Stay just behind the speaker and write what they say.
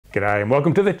G'day and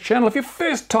welcome to the channel. If you're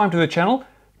first time to the channel,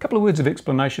 a couple of words of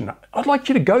explanation. I'd like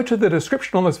you to go to the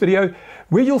description on this video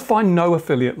where you'll find no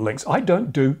affiliate links. I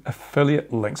don't do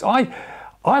affiliate links. I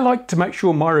like to make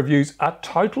sure my reviews are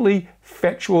totally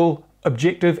factual,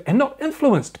 objective, and not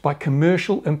influenced by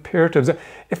commercial imperatives.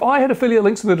 If I had affiliate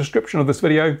links in the description of this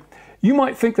video, you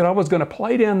might think that I was going to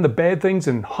play down the bad things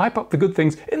and hype up the good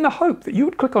things in the hope that you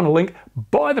would click on a link,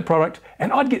 buy the product,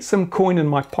 and I'd get some coin in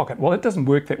my pocket. Well, it doesn't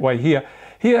work that way here.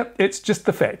 Here, it's just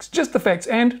the facts,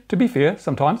 and to be fair,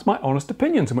 sometimes my honest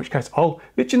opinions, in which case I'll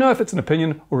let you know if it's an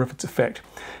opinion or if it's a fact.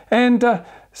 And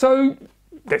so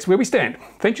that's where we stand.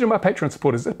 Thank you to my Patreon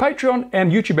supporters. Patreon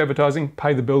and YouTube advertising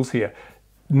pay the bills here,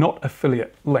 not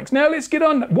affiliate links. Now let's get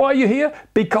on. Why are you here?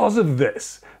 Because of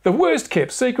this. The worst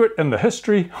kept secret in the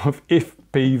history of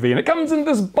FPV. And it comes in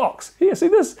this box. Here, see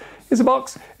this? Here's a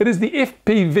box. It is the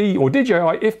FPV or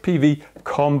DJI FPV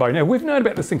Combo. Now we've known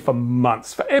about this thing for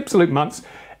months, for absolute months.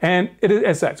 And it is,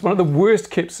 as I say, it's one of the worst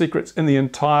kept secrets in the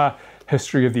entire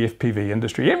history of the FPV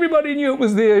industry. Everybody knew it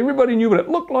was there. Everybody knew what it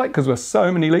looked like because there were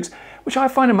so many leaks, which I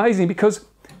find amazing because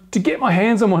to get my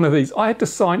hands on one of these, I had to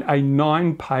sign a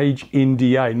 9-page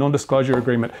NDA, non-disclosure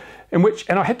agreement,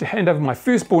 and I had to hand over my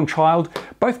firstborn child,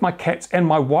 both my cats and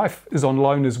my wife is on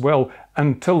loan as well,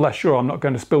 until they're sure I'm not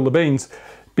going to spill the beans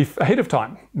ahead of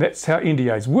time. That's how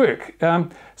NDAs work.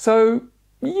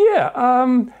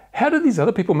 How did these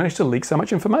other people manage to leak so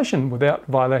much information without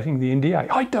violating the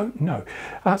NDA? I don't know.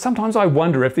 Sometimes I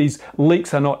wonder if these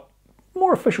leaks are not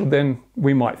more official than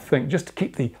we might think, just to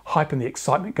keep the hype and the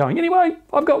excitement going. Anyway,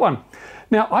 I've got one.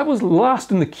 Now, I was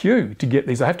last in the queue to get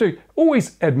these. I have to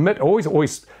always admit,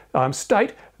 always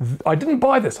state, I didn't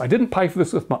buy this. I didn't pay for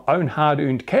this with my own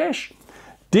hard-earned cash.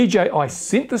 DJI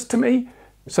sent this to me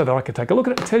so that I could take a look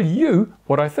at it and tell you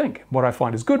what I think, what I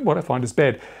find is good, what I find is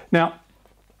bad. Now,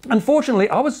 unfortunately,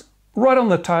 I was right on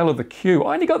the tail of the queue.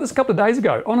 I only got this a couple of days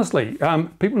ago, honestly.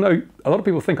 People know, a lot of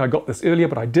people think I got this earlier,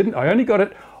 but I didn't. I only got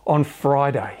it on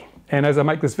Friday. And as I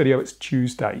make this video, it's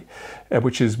Tuesday,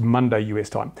 which is Monday US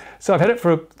time. So I've had it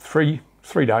for three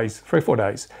or 4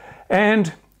 days.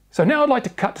 And so now I'd like to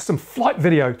cut to some flight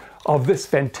video of this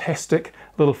fantastic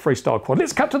little freestyle quad.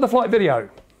 Let's cut to the flight video.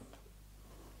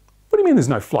 What do you mean there's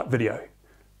no flight video?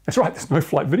 That's right, there's no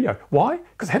flight video. Why?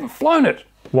 Because I haven't flown it.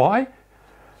 Why?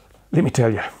 Let me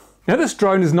tell you. Now this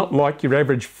drone is not like your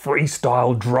average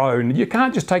freestyle drone. You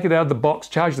can't just take it out of the box,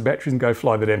 charge the batteries and go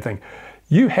fly the damn thing.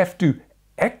 You have to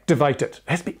activate it. It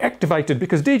has to be activated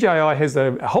because DJI has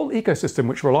a whole ecosystem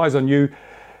which relies on you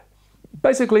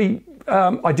basically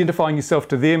identifying yourself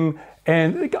to them,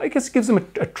 and I guess it gives them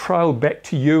a trail back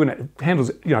to you, and it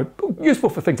handles, useful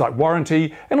for things like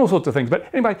warranty and all sorts of things. But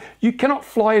anyway, you cannot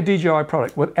fly a DJI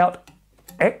product without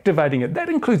activating it. That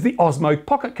includes the Osmo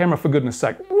pocket camera, for goodness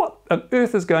sake. What on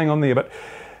earth is going on there? But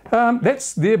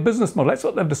that's their business model. That's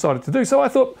what they've decided to do. So I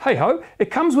thought, hey ho,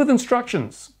 it comes with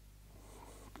instructions.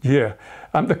 Yeah,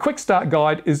 the quick start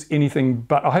guide is anything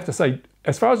but. I have to say,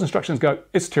 as far as instructions go,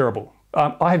 it's terrible.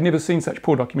 I have never seen such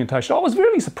poor documentation. I was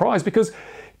really surprised because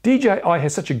DJI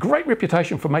has such a great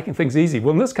reputation for making things easy.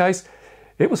 Well, in this case,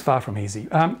 it was far from easy.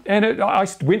 I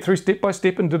went through step by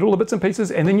step and did all the bits and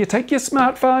pieces, and then you take your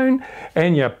smartphone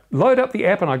and you load up the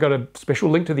app, and I got a special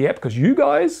link to the app because you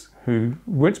guys who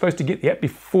weren't supposed to get the app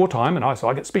before time, and so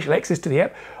I get special access to the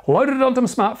app, loaded it onto my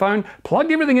smartphone,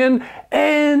 plugged everything in,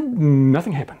 and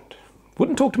nothing happened.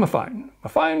 Wouldn't talk to my phone. My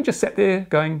phone just sat there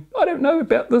going, I don't know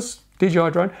about this DJI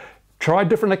drone. Tried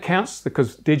different accounts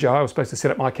because DJI was supposed to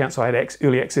set up my account, so I had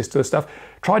early access to this stuff.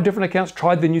 Tried different accounts,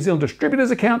 tried the New Zealand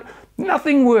distributor's account,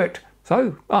 nothing worked.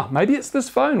 So, maybe it's this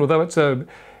phone, although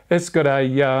it's got a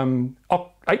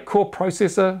 8-core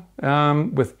processor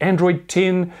with Android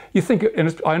 10. You think,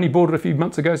 and I only bought it a few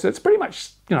months ago, so it's pretty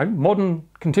much, modern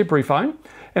contemporary phone,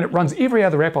 and it runs every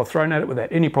other app I've thrown at it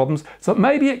without any problems. So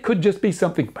maybe it could just be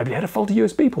something. Maybe it had a faulty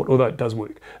USB port, although it does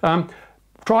work.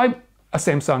 Try a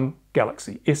Samsung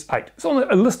Galaxy S8. It's on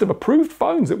a list of approved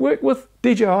phones that work with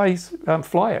DJI's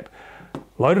Fly app.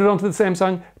 Loaded it onto the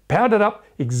Samsung, powered it up,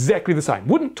 exactly the same.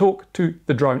 Wouldn't talk to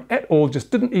the drone at all,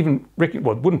 just didn't even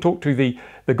wouldn't talk to the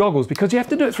goggles because you have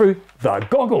to do it through the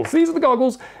goggles. These are the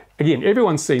goggles. Again,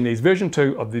 everyone's seen these, version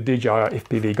 2 of the DJI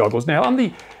FPV goggles. Now,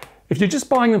 if you're just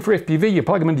buying them for FPV, you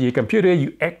plug them into your computer,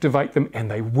 you activate them, and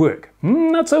they work.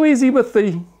 Not so easy with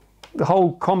the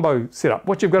whole combo setup.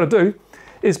 What you've got to do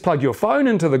is plug your phone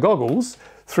into the goggles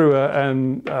through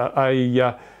an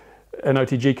OTG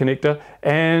connector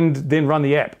and then run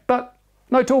the app. But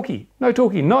no talkie,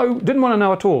 didn't want to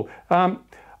know at all.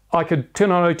 I could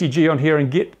turn on OTG on here and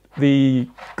get the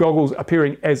goggles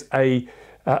appearing as a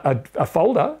a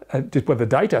folder just with the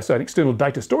data, so an external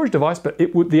data storage device, but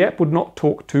the app would not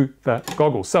talk to the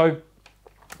goggles. So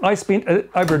I spent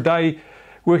over a day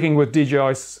working with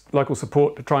DJI's local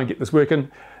support to try and get this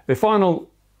working. Their final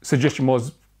suggestion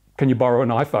was, can you borrow an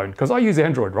iPhone? Because I use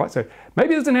Android, right? So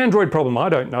maybe there's an Android problem, I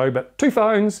don't know, but 2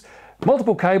 phones,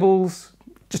 multiple cables,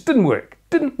 just didn't work.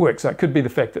 Didn't work. So it could be the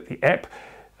fact that the app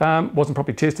wasn't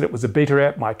properly tested. It was a beta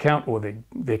app. My account or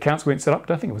the accounts weren't set up. I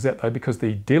don't think it was that though, because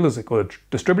the dealer's or the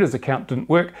distributor's account didn't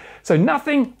work. So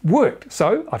nothing worked.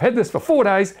 So I've had this for 4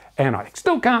 days and I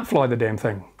still can't fly the damn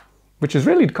thing, which is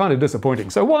really kind of disappointing.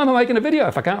 So why am I making a video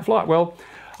if I can't fly it? Well,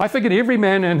 I figured every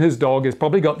man and his dog has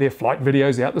probably got their flight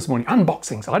videos out this morning.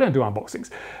 Unboxings. I don't do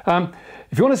unboxings.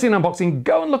 If you want to see an unboxing,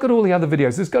 go and look at all the other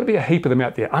videos. There's got to be a heap of them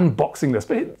out there unboxing this.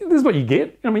 But this is what you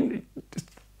get. I mean, it's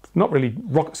not really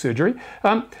rocket surgery.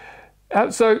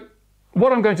 So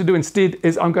what I'm going to do instead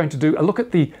is I'm going to do a look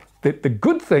at the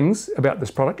good things about this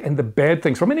product and the bad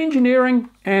things from an engineering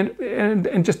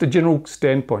and just a general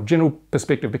standpoint, general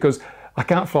perspective, because I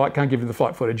can't fly it, can't give you the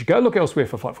flight footage. Go look elsewhere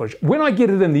for flight footage. When I get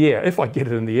it in the air, if I get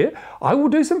it in the air, I will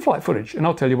do some flight footage and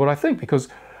I'll tell you what I think, because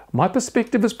my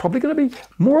perspective is probably going to be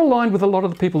more aligned with a lot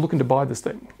of the people looking to buy this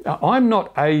thing. I'm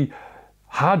not a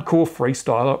hardcore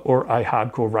freestyler or a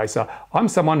hardcore racer. I'm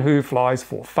someone who flies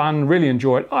for fun, really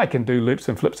enjoy it. I can do loops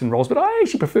and flips and rolls, but I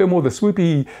actually prefer more the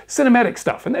swoopy cinematic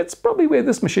stuff, and that's probably where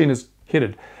this machine is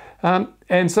headed.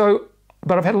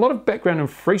 But I've had a lot of background in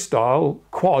freestyle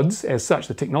quads as such,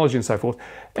 the technology and so forth.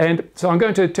 And so I'm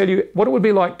going to tell you what it would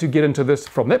be like to get into this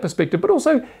from that perspective, but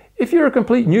also if you're a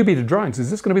complete newbie to drones, is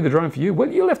this going to be the drone for you?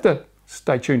 Well, you'll have to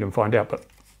stay tuned and find out. But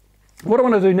what I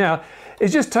want to do now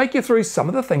is just take you through some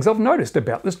of the things I've noticed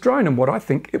about this drone and what I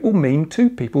think it will mean to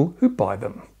people who buy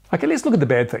them. Okay, let's look at the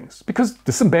bad things, because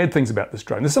there's some bad things about this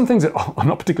drone. There's some things that I'm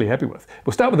not particularly happy with.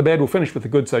 We'll start with the bad, we'll finish with the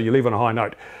good, so you leave on a high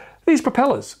note. These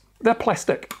propellers, they're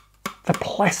plastic. They're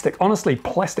plastic, honestly,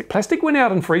 plastic. Plastic went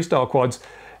out in freestyle quads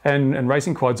and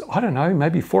racing quads, I don't know,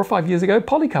 maybe 4 or 5 years ago.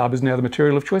 Polycarb is now the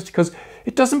material of choice because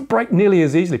it doesn't break nearly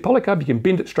as easily. Polycarb, you can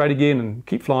bend it straight again and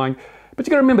keep flying. But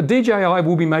you got to remember, DJI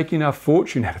will be making a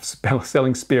fortune out of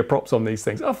selling spare props on these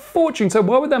things. A fortune. So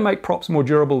why would they make props more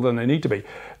durable than they need to be?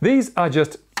 These are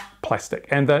just plastic,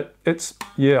 and it's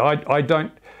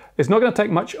not going to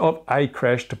take much of a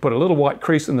crash to put a little white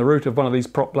crease in the root of one of these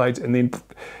prop blades, and then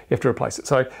you have to replace it.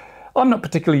 So I'm not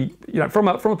particularly, from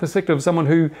a perspective of someone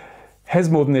who has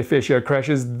more than their fair share of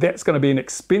crashes, that's going to be an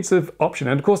expensive option.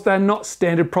 And of course, they're not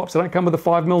standard props. They don't come with a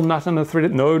 5mm nut and a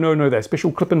threaded. No, they're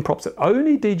special clip-in props that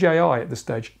only DJI at this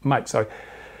stage make. So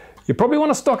you probably want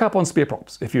to stock up on spare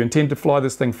props. If you intend to fly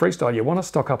this thing freestyle, you want to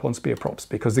stock up on spare props,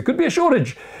 because there could be a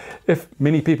shortage if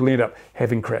many people end up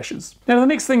having crashes. Now, the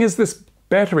next thing is this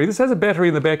battery. This has a battery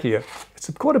in the back here. It's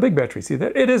quite a big battery. See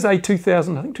that? It is a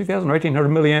 2000 or 1800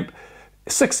 milliamp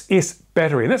 6S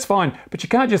battery, and that's fine, but you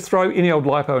can't just throw any old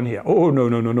LiPo in here. Oh,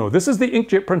 no. This is the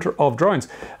inkjet printer of drones.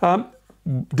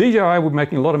 DJI will be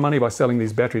making a lot of money by selling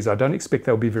these batteries. I don't expect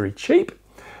they'll be very cheap,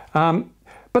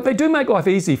 but they do make life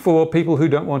easy for people who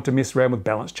don't want to mess around with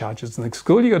balance charges. And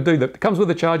all you got to do, that comes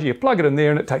with a charger, you plug it in there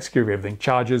and it takes care of everything.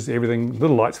 Charges everything,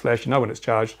 little lights flash, you know when it's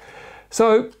charged.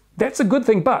 So that's a good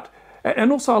thing,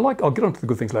 and also I'll get onto the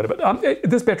good things later, but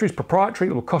this battery is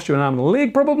proprietary. It will cost you an arm and a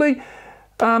leg probably.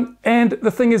 And the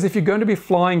thing is, if you're going to be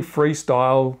flying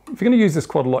freestyle, if you're going to use this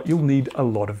quad a lot, you'll need a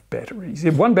lot of batteries.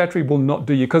 One battery will not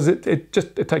do you, because it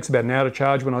takes about an hour to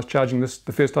charge. When I was charging this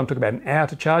the first time, it took about an hour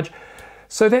to charge.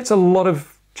 So that's a lot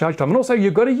of charge time. And also,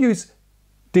 you've got to use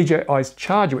DJI's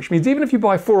charger, which means even if you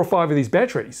buy 4 or 5 of these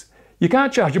batteries, you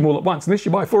can't charge them all at once unless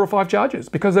you buy 4 or 5 chargers,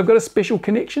 because they've got a special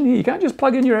connection here. You can't just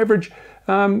plug in your average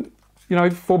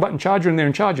 4-button charger in there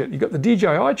and charge it. You've got the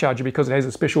DJI charger because it has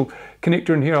a special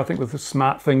connector in here, I think with the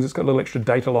smart things. It's got little extra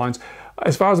data lines.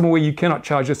 As far as I'm aware, you cannot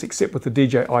charge this except with the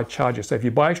DJI charger. So if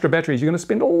you buy extra batteries, you're going to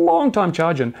spend a long time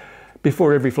charging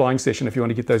before every flying session if you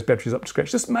want to get those batteries up to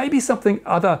scratch. This may be something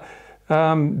other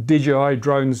DJI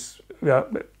drones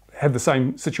have the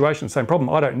same situation, same problem.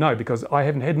 I don't know, because I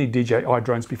haven't had any DJI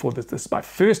drones before. This is my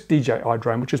first DJI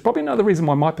drone, which is probably another reason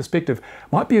why my perspective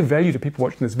might be of value to people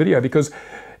watching this video, because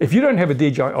if you don't have a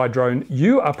DJI drone,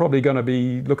 you are probably going to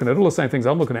be looking at all the same things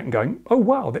I'm looking at and going, oh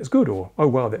wow, that's good, or oh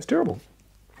wow, that's terrible.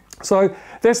 So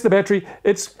that's the battery.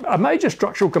 It's a major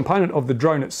structural component of the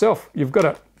drone itself. You've got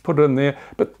to put it in there,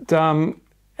 but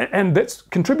and that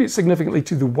contributes significantly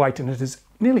to the weight, and it is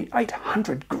nearly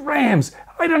 800 grams.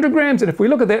 800 grams, and if we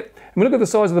look at that, and we look at the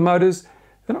size of the motors,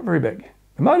 they're not very big.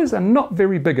 The motors are not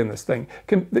very big in this thing.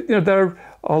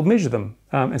 I'll measure them.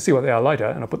 and see what they are later.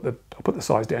 And I'll put the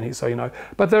size down here so you know.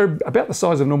 But they're about the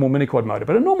size of a normal mini quad motor.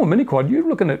 But a normal mini quad, you're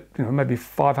looking at maybe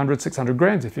 500, 600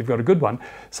 grams if you've got a good one.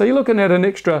 So you're looking at an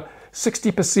extra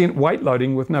 60% weight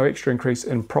loading with no extra increase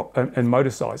in motor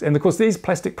size. And of course, these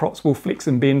plastic props will flex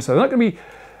and bend, so they're not going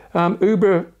to be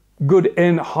uber good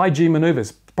in high G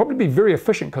maneuvers. Probably be very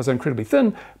efficient because they're incredibly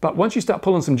thin, but once you start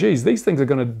pulling some G's, these things are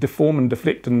going to deform and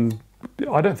deflect, and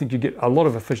I don't think you get a lot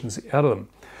of efficiency out of them.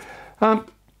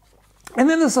 And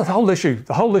then there's the whole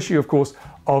issue, of course,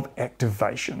 of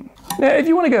activation. Now, if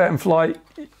you want to go out and fly,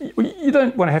 you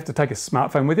don't want to have to take a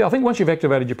smartphone with you. I think once you've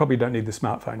activated, you probably don't need the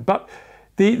smartphone. But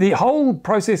the whole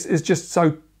process is just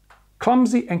so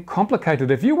clumsy and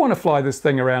complicated. If you want to fly this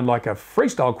thing around like a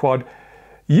freestyle quad,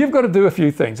 you've got to do a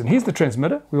few things. And here's the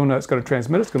transmitter. We all know it's got a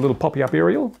transmitter. It's got a little poppy up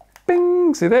aerial.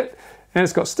 Bing, see that? And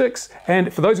it's got sticks.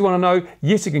 And for those who want to know,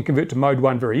 yes, you can convert to mode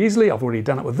 1 very easily. I've already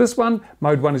done it with this one.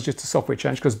 Mode 1 is just a software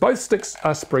change because both sticks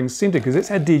are spring centered, because that's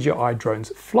how DJI drones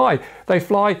fly. They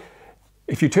fly,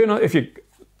 if you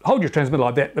hold your transmitter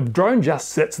like that, the drone just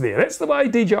sits there. That's the way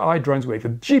DJI drones work. The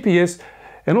GPS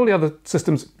and all the other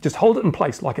systems just hold it in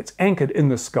place like it's anchored in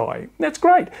the sky. That's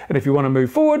great. And if you want to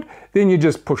move forward, then you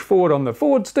just push forward on the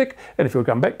forward stick. And if you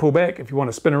come back, pull back. If you want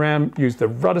to spin around, use the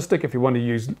rudder stick. If you want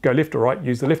to go left or right,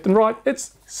 use the left and right.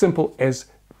 It's simple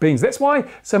as beans. That's why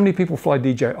so many people fly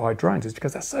DJI drones, is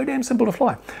because they're so damn simple to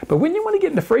fly. But when you want to get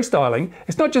into freestyling,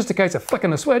 it's not just a case of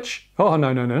flicking a switch. Oh,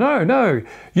 no.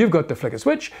 You've got to flick a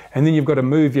switch, and then you've got to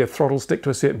move your throttle stick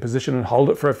to a certain position and hold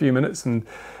it for a few minutes. And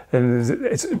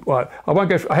well,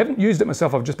 I haven't used it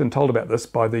myself. I've just been told about this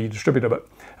by the distributor, but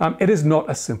it is not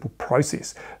a simple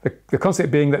process. The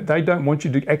concept being that they don't want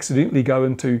you to accidentally go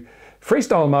into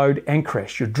freestyle mode and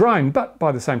crash your drone. But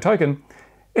by the same token,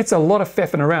 it's a lot of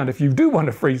faffing around if you do want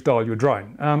to freestyle your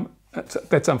drone.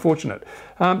 That's unfortunate.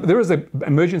 There is an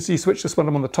emergency switch, this one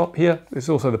on the top here. There's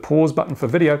also the pause button for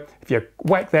video. If you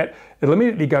whack that, it'll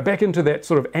immediately go back into that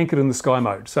sort of anchored in the sky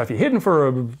mode. So if you're heading for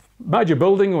a major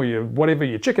building or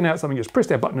you're checking out something, just press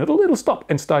that button, it'll stop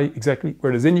and stay exactly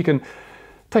where it is. Then you can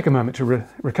take a moment to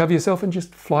recover yourself and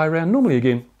just fly around normally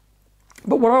again.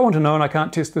 But what I want to know, and I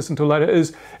can't test this until later,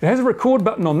 is it has a record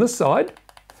button on this side,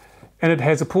 and it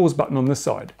has a pause button on this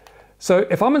side. So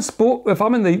if I'm in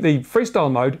the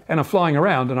freestyle mode and I'm flying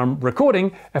around and I'm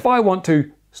recording, if I want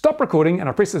to stop recording and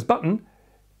I press this button,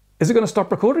 is it going to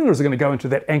stop recording, or is it going to go into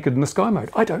that anchored in the sky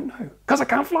mode? I don't know, because I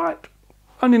can't fly it.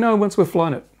 Only know once we've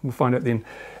flown it. We'll find out then. In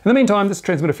the meantime, this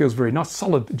transmitter feels very nice,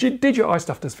 solid. DJI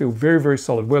stuff does feel very, very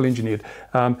solid, well engineered.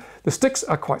 The sticks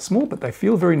are quite small, but they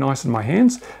feel very nice in my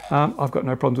hands. I've got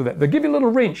no problems with that. They give you a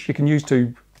little wrench you can use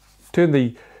to turn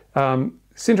the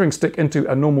centering stick into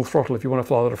a normal throttle if you want to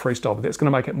fly a little freestyle, but that's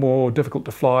going to make it more difficult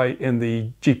to fly in the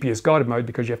GPS guided mode,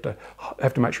 because you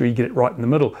have to make sure you get it right in the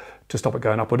middle to stop it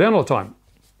going up or down all the time.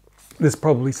 There's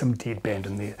probably some dead band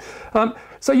in there.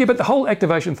 So yeah, but the whole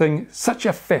activation thing, such a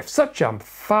faff, such a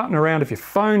farting around if your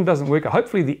phone doesn't work.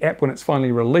 Hopefully the app, when it's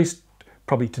finally released,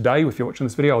 probably today if you're watching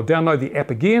this video, I'll download the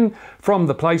app again from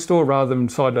the Play Store rather than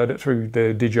sideload it through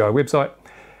the DJI website.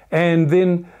 And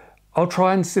then I'll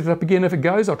try and set it up again if it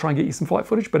goes. I'll try and get you some flight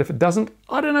footage, but if it doesn't,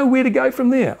 I don't know where to go from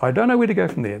there.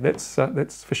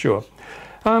 That's for sure.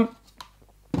 And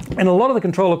a lot of the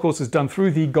control, of course, is done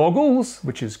through the goggles,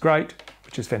 which is great,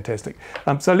 which is fantastic.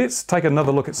 So let's take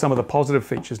another look at some of the positive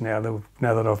features now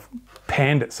that I've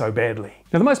panned it so badly.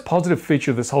 Now, the most positive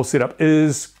feature of this whole setup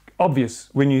is obvious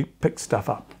when you pick stuff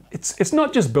up. It's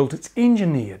not just built, it's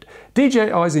engineered.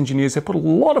 DJI's engineers have put a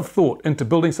lot of thought into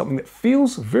building something that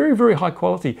feels very, very high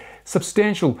quality,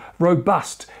 substantial,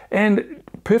 robust, and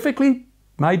perfectly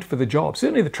made for the job.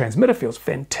 Certainly the transmitter feels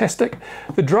fantastic.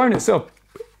 The drone itself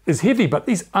is heavy, but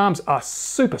these arms are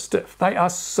super stiff. They are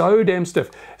so damn stiff.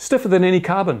 Stiffer than any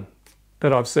carbon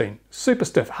that I've seen. Super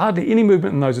stiff, hardly any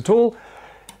movement in those at all.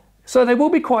 So they will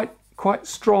be quite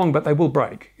strong, but they will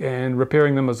break. And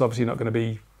repairing them is obviously not going to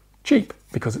be cheap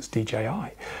because it's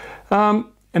DJI. And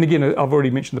again, I've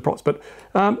already mentioned the props, but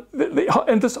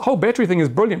and this whole battery thing is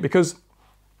brilliant because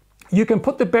you can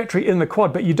put the battery in the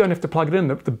quad, but you don't have to plug it in.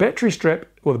 The battery strap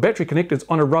or the battery connector is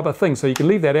on a rubber thing, so you can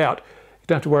leave that out. You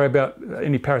don't have to worry about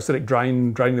any parasitic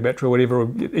draining the battery or whatever.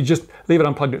 You just leave it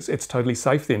unplugged. It's totally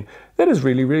safe then. That is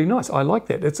really, really nice. I like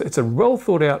that. It's a well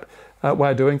thought out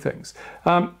way of doing things.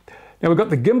 Now we've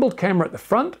got the gimbaled camera at the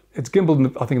front. It's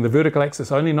gimbaled, I think, in the vertical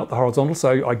axis only, not the horizontal.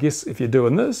 So I guess if you're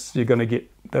doing this, you're going to get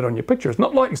that on your picture. It's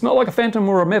not like a Phantom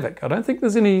or a Mavic. I don't think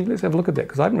there's any. Let's have a look at that,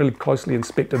 because I haven't really closely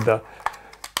inspected the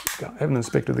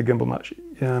gimbal much.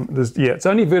 Yeah, it's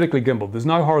only vertically gimbaled. There's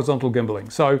no horizontal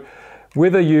gimbaling. So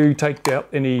whether you take out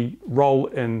any role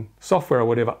in software or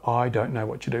whatever, I don't know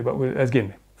what you do. But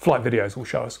again, flight videos will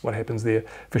show us what happens there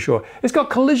for sure. It's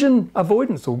got collision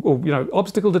avoidance or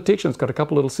obstacle detection. It's got a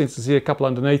couple little sensors here, a couple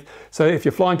underneath. So if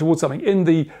you're flying towards something in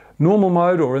the normal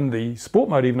mode or in the sport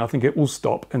mode even, I think it will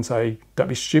stop and say, don't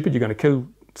be stupid, you're going to kill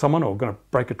someone or going to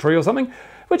break a tree or something,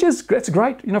 that's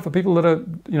great, for people that are,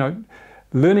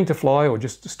 learning to fly or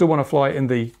just still want to fly in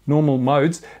the normal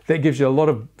modes. That gives you a lot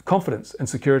of confidence and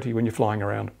security when you're flying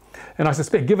around. And I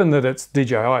suspect, given that it's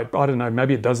DJI, I don't know,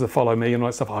 maybe it does the follow me and all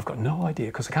that stuff. I've got no idea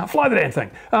because I can't fly the damn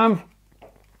thing.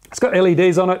 It's got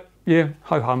LEDs on it. Yeah,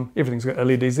 ho-hum, everything's got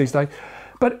LEDs these days.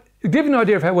 But to give you an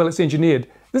idea of how well it's engineered,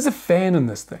 there's a fan in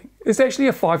this thing. It's actually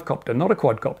a 5-copter, not a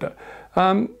quadcopter.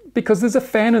 Because there's a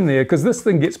fan in there, because this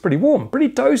thing gets pretty warm, pretty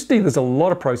toasty. There's a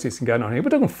lot of processing going on here. We're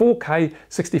talking 4K,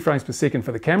 60 frames per second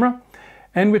for the camera,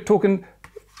 and we're talking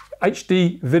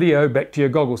HD video back to your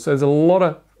goggles. So there's a lot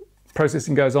of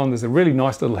processing goes on. There's a really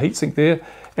nice little heat sink there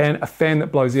and a fan that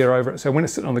blows air over it. So when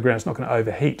it's sitting on the ground, it's not going to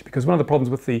overheat, because one of the problems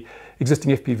with the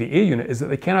existing FPV air unit is that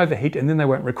they can overheat and then they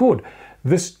won't record.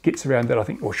 This gets around that, I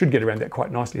think, or should get around that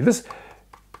quite nicely. This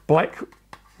black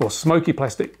or smoky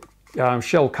plastic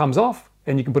shell comes off,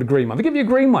 and you can put a green one. They give you a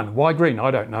green one. Why green? I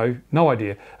don't know. No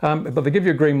idea. But they give you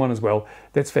a green one as well.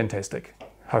 That's fantastic.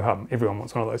 Ho-hum. Everyone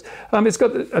wants one of those. It's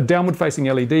got a downward-facing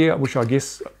LED, which I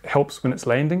guess helps when it's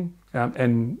landing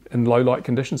and in low light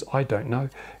conditions. I don't know,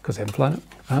 because I haven't flown it.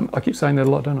 I keep saying that a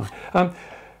lot, don't I?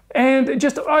 And it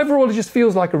just overall, it just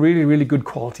feels like a really, really good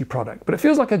quality product. But it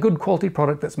feels like a good quality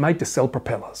product that's made to sell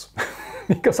propellers.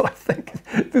 Because I think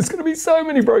there's going to be so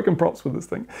many broken props with this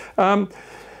thing.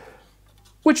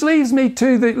 Which leads me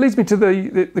to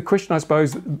the question, I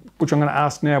suppose, which I'm going to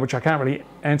ask now, which I can't really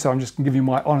answer. I'm just going to give you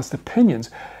my honest opinions.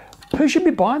 Who should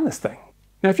be buying this thing?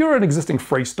 Now, if you're an existing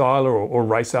freestyler or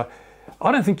racer,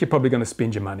 I don't think you're probably going to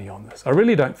spend your money on this. I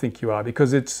really don't think you are,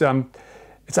 because it's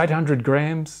 800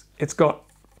 grams. It's got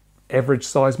average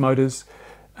size motors.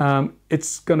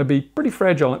 It's going to be pretty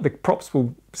fragile. The props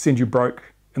will send you broke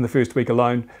in the first week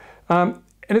alone.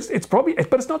 And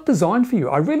but it's not designed for you.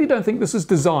 I really don't think this is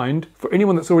designed for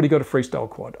anyone that's already got a freestyle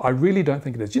quad. I really don't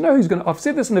think it is. You know who's going to, I've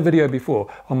said this in a video before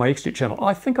on my XJet channel.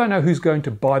 I think I know who's going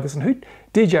to buy this and who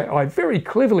DJI very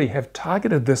cleverly have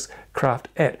targeted this craft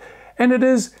at. And it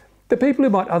is the people who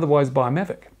might otherwise buy a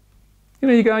Mavic.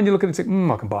 You go and you look at it and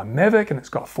say, I can buy a Mavic and it's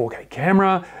got a 4K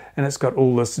camera and it's got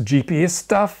all this GPS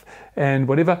stuff and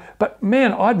whatever. But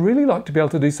man, I'd really like to be able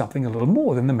to do something a little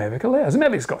more than the Mavic allows. The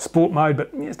Mavic's got sport mode,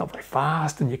 but it's not very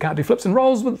fast and you can't do flips and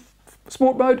rolls with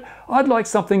sport mode. I'd like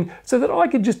something so that I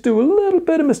could just do a little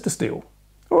bit of Mr. Steele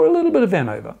or a little bit of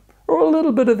Vanover or a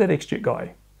little bit of that XJet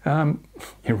guy.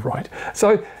 You're right.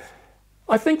 So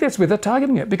I think that's where they're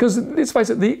targeting it, because let's face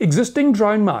it, the existing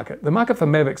drone market, the market for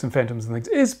Mavics and Phantoms and things,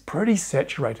 is pretty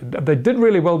saturated. They did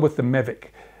really well with the Mavic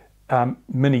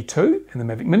Mini 2 and the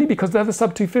Mavic Mini because they're the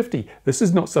sub 250. This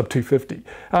is not sub 250.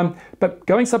 But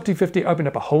going sub 250 opened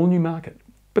up a whole new market.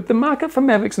 But the market for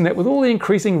Mavics and that, with all the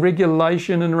increasing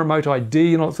regulation and remote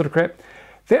ID and all that sort of crap,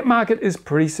 that market is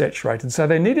pretty saturated. So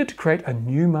they needed to create a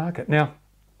new market. Now,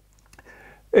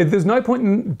 there's no point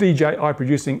in DJI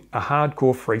producing a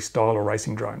hardcore freestyle or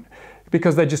racing drone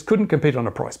because they just couldn't compete on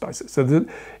a price basis. So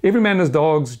every man and his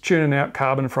dog's churning out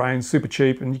carbon frames, super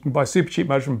cheap, and you can buy super cheap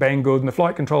motors from Banggood, and the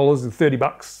flight controllers are 30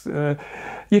 bucks.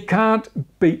 You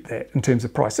can't beat that in terms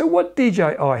of price. So what DJI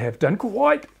have done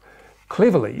quite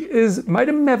cleverly is made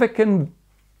a Mavic in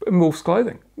wolf's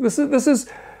clothing. This is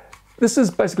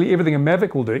basically everything a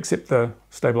Mavic will do except the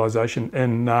stabilization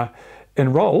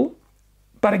in roll.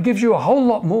 But it gives you a whole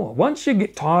lot more. Once you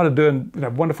get tired of doing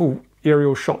wonderful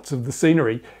aerial shots of the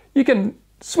scenery, you can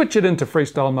switch it into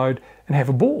freestyle mode and have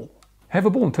a ball. Have a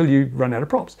ball until you run out of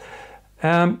props.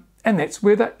 And that's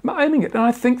where they're aiming it. And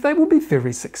I think they will be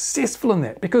very successful in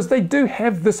that, because they do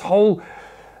have this whole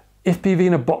FPV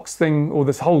in a box thing, or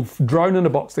this whole drone in a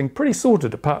box thing, pretty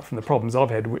sorted, apart from the problems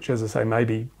I've had, which, as I say, may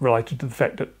be related to the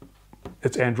fact that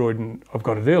it's Android and I've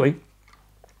got it early.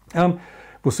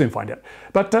 We'll soon find out.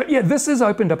 But yeah, this has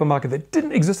opened up a market that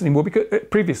didn't exist anymore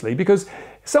previously, because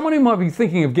someone who might be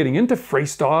thinking of getting into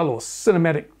freestyle or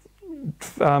cinematic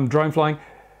drone flying,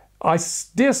 I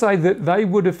dare say that they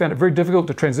would have found it very difficult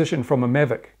to transition from a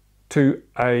Mavic to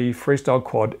a freestyle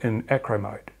quad in acro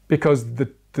mode, because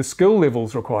the skill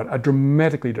levels required are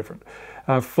dramatically different.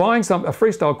 Flying a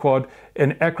freestyle quad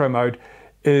in acro mode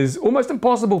is almost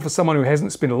impossible for someone who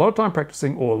hasn't spent a lot of time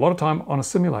practicing or a lot of time on a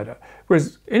simulator.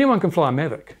 Whereas anyone can fly a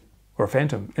Mavic or a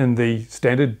Phantom in the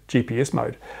standard GPS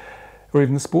mode or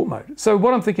even the sport mode. So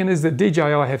what I'm thinking is that DJI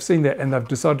have seen that and they've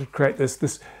decided to create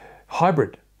this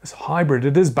hybrid. This hybrid,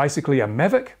 it is basically a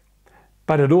Mavic,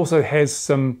 but it also has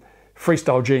some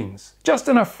freestyle jeans. Just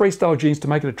enough freestyle jeans to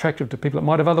make it attractive to people that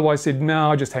might have otherwise said,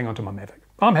 no, I just hang on to my Mavic.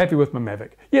 I'm happy with my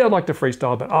Mavic. Yeah, I'd like to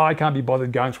freestyle, but I can't be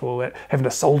bothered going through all that, having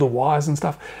to solder wires and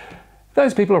stuff.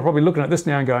 Those people are probably looking at this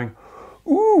now and going,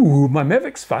 ooh, my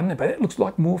Mavic's fun, but that looks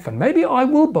like more fun. Maybe I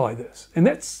will buy this. And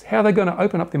that's how they're going to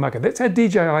open up their market. That's how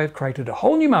DJI have created a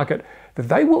whole new market that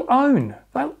they will own.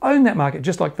 They'll own that market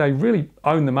just like they really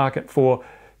own the market for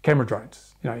camera drones.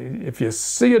 You know, if you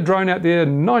see a drone out there,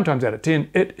 9 times out of 10,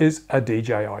 it is a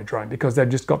DJI drone because they've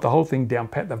just got the whole thing down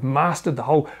pat. They've mastered the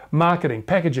whole marketing,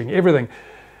 packaging, everything.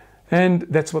 And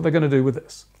that's what they're going to do with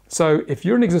this. So if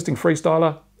you're an existing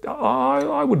freestyler,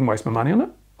 I wouldn't waste my money on it.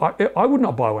 I would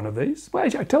not buy one of these. Well,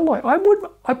 actually, I tell you,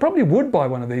 I probably would buy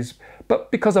one of these,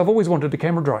 but because I've always wanted a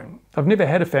camera drone. I've never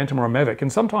had a Phantom or a Mavic,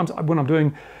 and sometimes when I'm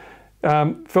doing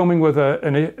filming with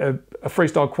a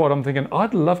freestyle quad, I'm thinking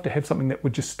I'd love to have something that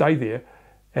would just stay there,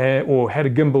 or had a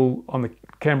gimbal on the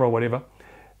camera or whatever.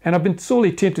 And I've been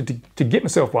sorely tempted to get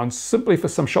myself one simply for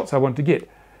some shots I want to get.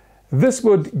 This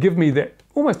would give me that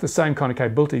almost the same kind of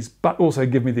capabilities, but also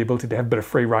give me the ability to have a bit of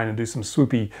free reign and do some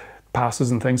swoopy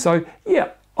passes and things. So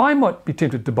yeah, I might be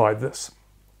tempted to buy this.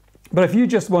 But if you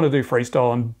just want to do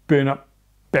freestyle and burn up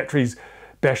batteries,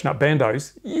 bashing up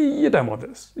bandos, you don't want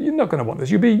this. You're not going to want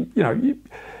this. You'll be,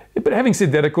 but having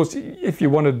said that, of course, if you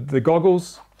wanted the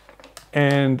goggles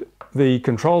and the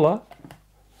controller,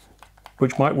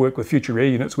 which might work with future air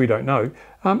units, we don't know,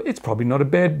 it's probably not a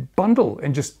bad bundle,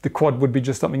 and just the quad would be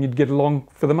just something you'd get along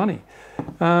for the money.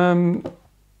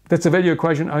 That's a value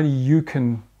equation only you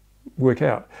can work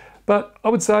out. But I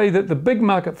would say that the big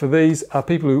market for these are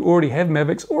people who already have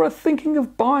Mavics or are thinking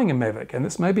of buying a Mavic, and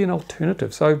this may be an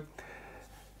alternative. So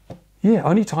yeah,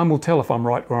 only time will tell if I'm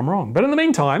right or I'm wrong. But in the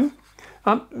meantime,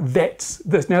 that's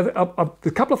this. Now,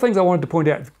 a couple of things I wanted to point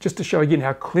out just to show again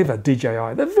how clever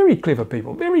DJI. They're very clever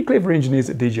people, very clever engineers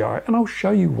at DJI, and I'll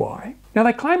show you why. Now,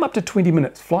 they claim up to 20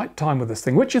 minutes flight time with this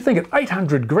thing, which you think at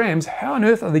 800 grams, how on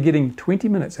earth are they getting 20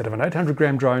 minutes out of an 800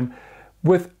 gram drone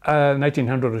with an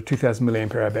 1800 or 2000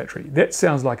 milliampere hour battery? That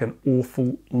sounds like an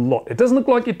awful lot. It doesn't look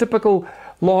like your typical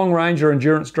long range or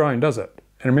endurance drone, does it?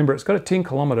 And remember, it's got a 10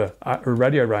 kilometer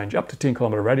radio range, up to 10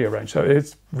 kilometer radio range, so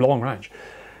it's long range.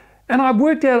 And I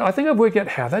think I've worked out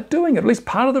how they're doing it, at least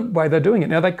part of the way they're doing it.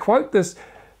 Now, they quote this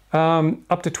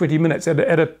up to 20 minutes at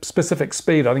a specific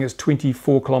speed. I think it's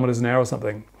 24 kilometers an hour or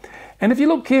something. And if you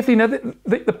look carefully, now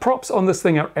the props on this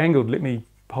thing are angled. Let me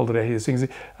hold it out here so you can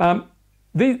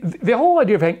see. The whole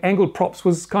idea of having angled props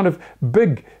was kind of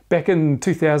big back in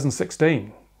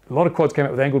 2016. A lot of quads came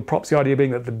out with angled props, the idea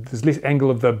being that there's less angle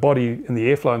of the body in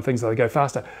the airflow and things, so they go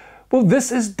faster. Well,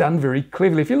 this is done very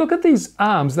cleverly. If you look at these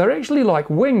arms, they're actually like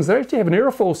wings. They actually have an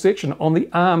aerofoil section on the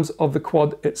arms of the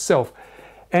quad itself.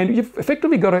 And you've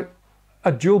effectively got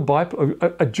a dual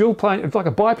plane, it's like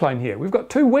a biplane here. We've got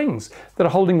 2 wings that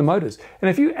are holding the motors. And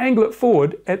if you angle it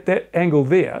forward at that angle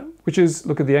there, which is,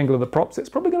 look at the angle of the props, that's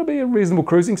probably going to be a reasonable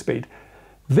cruising speed.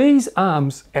 These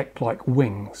arms act like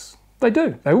wings. They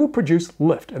do. They will produce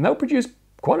lift, and they'll produce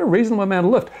quite a reasonable amount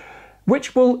of lift,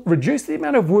 which will reduce the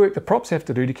amount of work the props have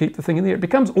to do to keep the thing in the air. It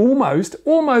becomes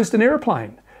almost an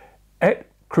airplane at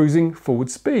cruising forward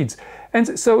speeds.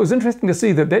 And so it was interesting to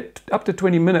see that up to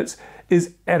 20 minutes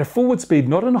is at a forward speed,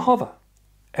 not in a hover,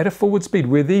 at a forward speed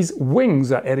where these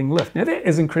wings are adding lift. Now that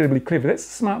is incredibly clever. That's a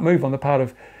smart move on the part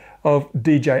of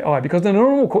DJI, because in a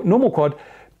normal quad,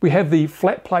 we have the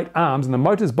flat plate arms and the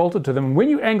motors bolted to them. And when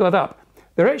you angle it up,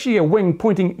 they're actually a wing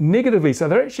pointing negatively, so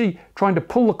they're actually trying to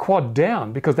pull the quad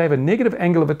down because they have a negative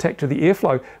angle of attack to the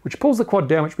airflow, which pulls the quad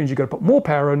down, which means you've got to put more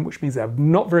power in, which means they're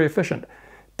not very efficient.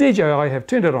 DJI have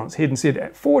turned it on its head and said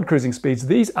at forward cruising speeds,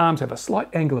 these arms have a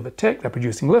slight angle of attack, they're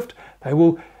producing lift, they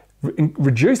will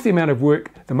reduce the amount of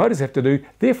work the motors have to do,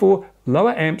 therefore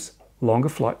lower amps, longer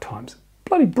flight times.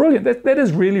 Bloody brilliant, that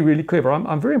is really, really clever.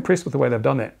 I'm very impressed with the way they've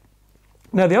done that.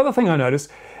 Now the other thing I noticed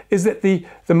is that the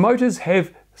motors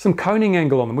have some coning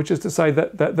angle on them, which is to say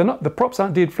that the props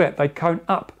aren't dead flat, they cone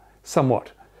up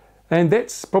somewhat. And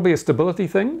that's probably a stability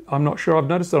thing. I'm not sure. I've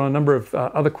noticed it on a number of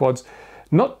other quads,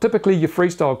 not typically your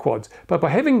freestyle quads, but by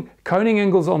having coning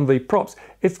angles on the props,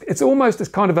 it's almost as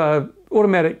kind of a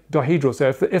automatic dihedral. So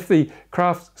if the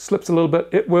craft slips a little bit,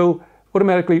 it will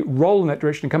automatically roll in that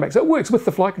direction and come back. So it works with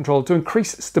the flight controller to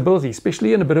increase stability,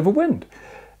 especially in a bit of a wind.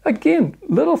 Again,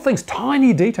 little things,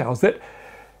 tiny details that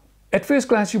at first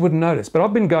glance you wouldn't notice, but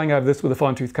I've been going over this with a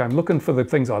fine-tooth comb, looking for the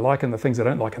things I like and the things I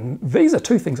don't like, and these are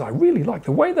 2 things I really like.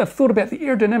 The way they've thought about the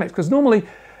aerodynamics, because normally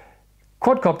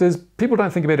quadcopters, people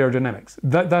don't think about aerodynamics.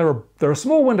 They're a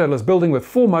small windowless building with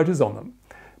 4 motors on them,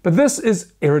 but this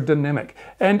is aerodynamic.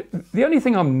 And the only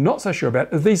thing I'm not so sure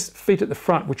about is these feet at the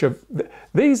front,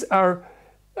 these are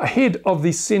ahead of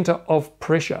the center of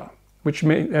pressure, which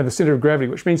means the center of gravity,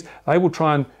 which means they will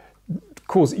try and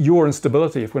cause yaw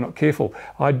instability if we're not careful.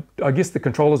 I guess the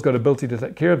controller's got ability to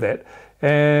take care of that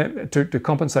and to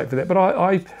compensate for that. But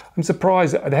I'm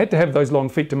surprised they had to have those long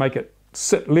feet to make it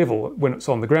sit level when it's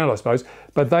on the ground, I suppose.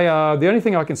 But they are the only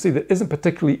thing I can see that isn't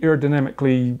particularly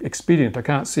aerodynamically expedient. I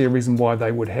can't see a reason why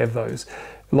they would have those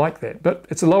like that. But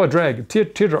it's a lower drag.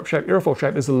 Teardrop shape, aerofoil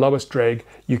shape is the lowest drag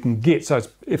you can get. So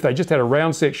if they just had a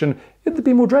round section, it'd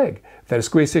be more drag. If they had a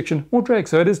square section, more drag.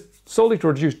 So it is solely to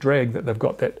reduce drag that they've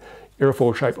got that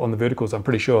aerofoil shape on the verticals, I'm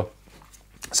pretty sure.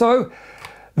 So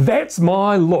that's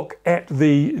my look at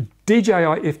the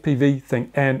DJI FPV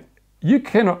thing. And you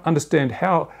cannot understand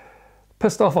how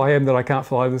pissed off I am that I can't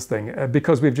fly this thing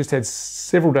because we've just had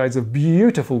several days of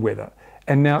beautiful weather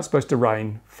and now it's supposed to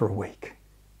rain for a week.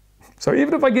 So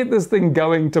even if I get this thing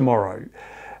going tomorrow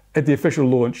at the official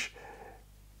launch,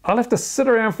 I'll have to sit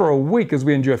around for a week as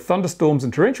we endure thunderstorms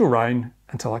and torrential rain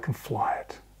until I can fly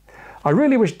it. I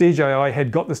really wish DJI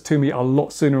had got this to me a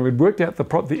lot sooner. We'd worked out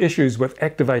the issues with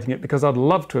activating it because I'd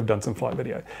love to have done some flight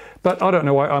video. But I don't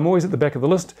know why, I'm always at the back of the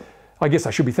list. I guess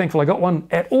I should be thankful I got one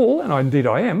at all, and indeed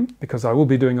I am, because I will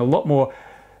be doing a lot more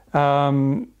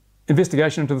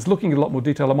investigation into this, looking at a lot more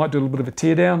detail. I might do a little bit of a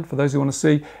tear down for those who want to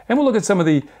see, and we'll look at some of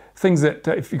the things that,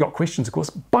 if you've got questions, of course,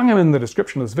 bung them in the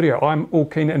description of this video. I'm all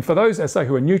keen, and for those, as I say,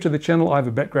 who are new to the channel, I have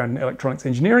a background in electronics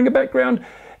engineering, a background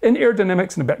in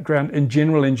aerodynamics, and a background in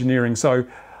general engineering. So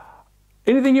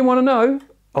anything you want to know,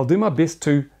 I'll do my best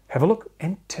to have a look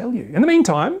and tell you. In the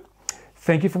meantime,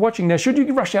 thank you for watching. Now, should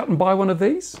you rush out and buy one of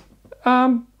these?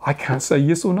 I can't say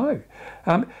yes or no.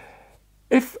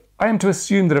 If I am to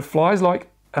assume that it flies like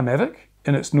a Mavic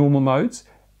in its normal modes,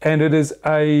 and it is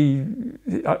a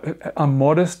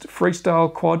modest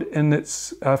freestyle quad in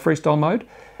its freestyle mode,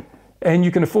 and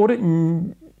you can afford it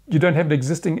and you don't have an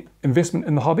existing investment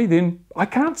in the hobby, then I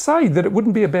can't say that it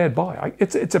wouldn't be a bad buy.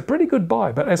 It's a pretty good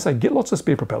buy, but as I say, get lots of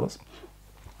spare propellers.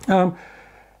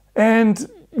 And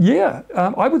yeah,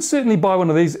 I would certainly buy one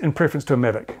of these in preference to a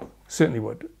Mavic. Certainly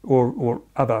would, or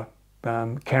other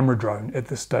camera drone at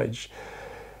this stage.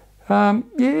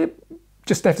 Yeah,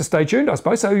 just have to stay tuned, I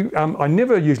suppose. So I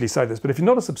never usually say this, but if you're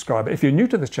not a subscriber, if you're new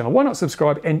to this channel, why not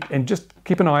subscribe and just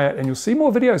keep an eye out, and you'll see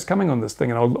more videos coming on this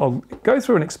thing, and I'll go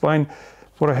through and explain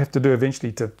what I have to do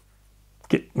eventually to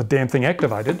get the damn thing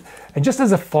activated. And just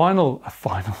as a final,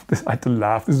 I had to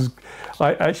laugh.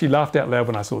 I actually laughed out loud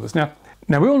when I saw this.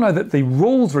 Now we all know that the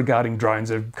rules regarding drones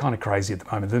are kind of crazy at the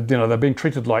moment. They're being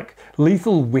treated like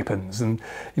lethal weapons, and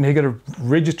you've got to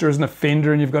register as an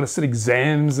offender, and you've got to sit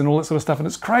exams and all that sort of stuff. And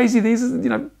it's crazy. These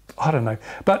are, I don't know.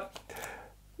 But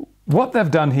what they've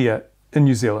done here in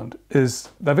New Zealand is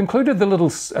they've included a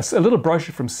little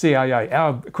brochure from CAA,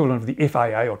 our equivalent of the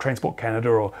FAA or Transport Canada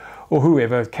or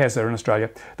whoever, CASA in Australia.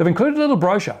 They've included a little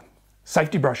brochure,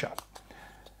 safety brochure,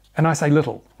 and I say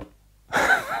little.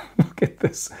 Look at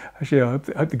this. Actually, I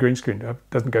hope the green screen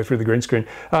doesn't go through the green screen.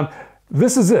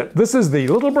 This is it. This is the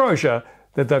little brochure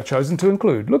that they've chosen to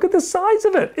include. Look at the size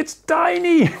of it. It's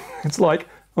tiny. It's like,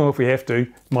 oh, if we have to,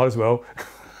 might as well.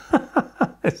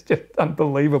 It's just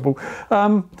unbelievable.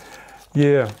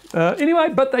 Yeah. Anyway,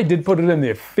 but they did put it in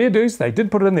there. Fair dues, they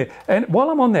did put it in there. And while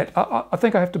I'm on that, I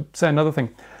think I have to say another thing.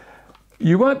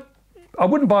 I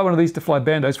wouldn't buy one of these to fly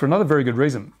bandos for another very good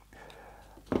reason.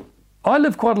 I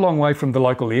live quite a long way from the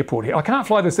local airport here. I can't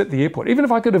fly this at the airport. Even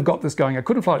if I could have got this going, I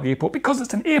couldn't fly at the airport because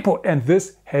it's an airport, and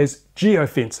this has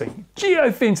geofencing.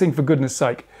 Geofencing, for goodness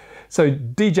sake. So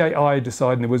DJI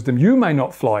decided in their wisdom, you may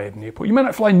not fly at an airport. You may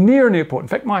not fly near an airport. In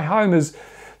fact, my home is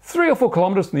 3 or 4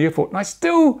 kilometers from the airport, and I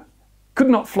still could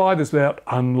not fly this without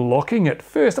unlocking it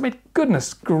first. I mean,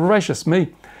 goodness gracious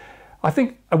me. I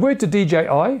think a word to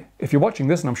DJI, if you're watching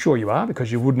this, and I'm sure you are,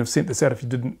 because you wouldn't have sent this out if you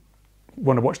didn't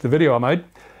want to watch the video I made.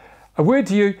 A word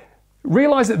to you,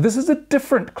 realize that this is a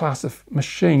different class of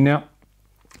machine. Now,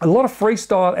 a lot of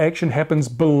freestyle action happens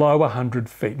below 100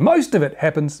 feet. Most of it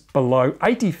happens below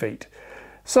 80 feet.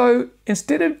 So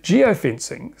instead of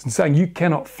geofencing and saying you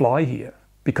cannot fly here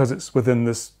because it's within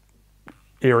this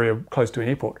area close to an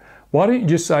airport, why don't you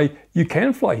just say you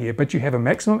can fly here, but you have a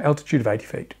maximum altitude of 80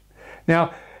 feet.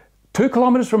 Now, 2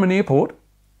 kilometers from an airport,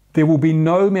 there will be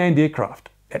no manned aircraft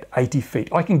at 80 feet.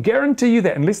 I can guarantee you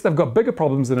that, unless they've got bigger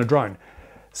problems than a drone.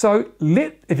 So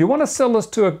if you want to sell this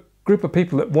to a group of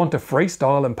people that want to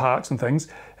freestyle in parks and things,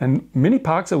 and many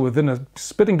parks are within a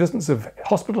spitting distance of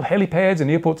hospital helipads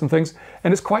and airports and things,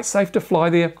 and it's quite safe to fly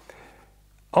there,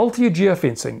 alter your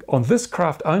geofencing on this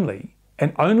craft only,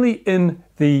 and only in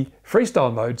the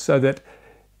freestyle mode, so that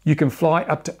you can fly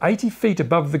up to 80 feet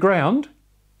above the ground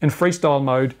in freestyle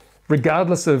mode,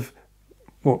 regardless of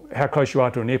well, how close you are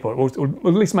to an airport, or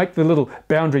at least make the little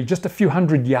boundary just a few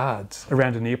hundred yards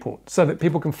around an airport so that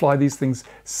people can fly these things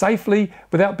safely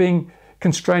without being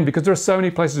constrained, because there are so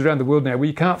many places around the world now where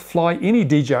you can't fly any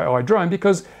DJI drone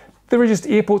because there are just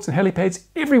airports and helipads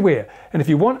everywhere. And if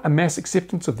you want a mass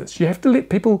acceptance of this, you have to let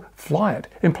people fly it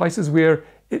in places where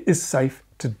it is safe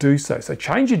to do so. So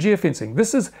change your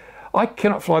geofencing. I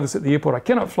cannot fly this at the airport. I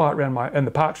cannot fly it in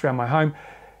the parks around my home,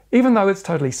 even though it's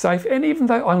totally safe and even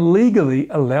though I'm legally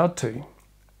allowed to.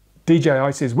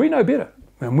 DJI says, we know better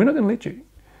and we're not going to let you.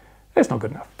 That's not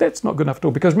good enough. That's not good enough at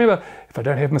all. Because remember, if I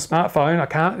don't have my smartphone, I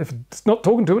can't, if it's not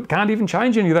talking to it, can't even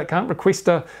change any of that, can't request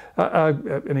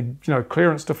any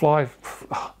clearance to fly.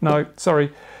 No,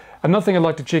 sorry. Another thing I'd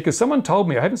like to check is someone told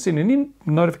me, I haven't seen any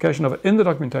notification of it in the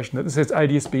documentation, that this says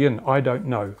ADS-B in. I don't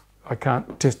know. I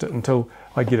can't test it until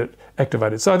I get it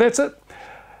activated. So that's it.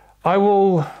 I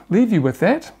will leave you with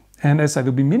that. And as I say,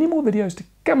 there'll be many more videos to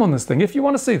come on this thing. If you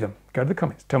want to see them, go to the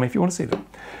comments. Tell me if you want to see them.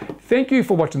 Thank you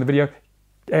for watching the video.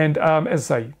 And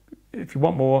as I say, if you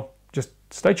want more, just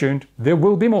stay tuned. There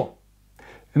will be more.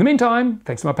 In the meantime,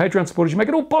 thanks to my Patreon supporters, you make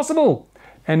it all possible.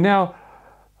 And now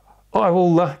I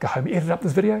will go home, edit up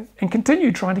this video, and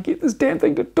continue trying to get this damn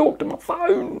thing to talk to my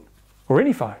phone. Or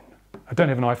any phone. I don't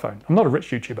have an iPhone. I'm not a rich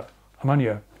YouTuber. I'm only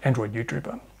an Android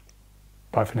YouTuber.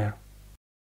 Bye for now.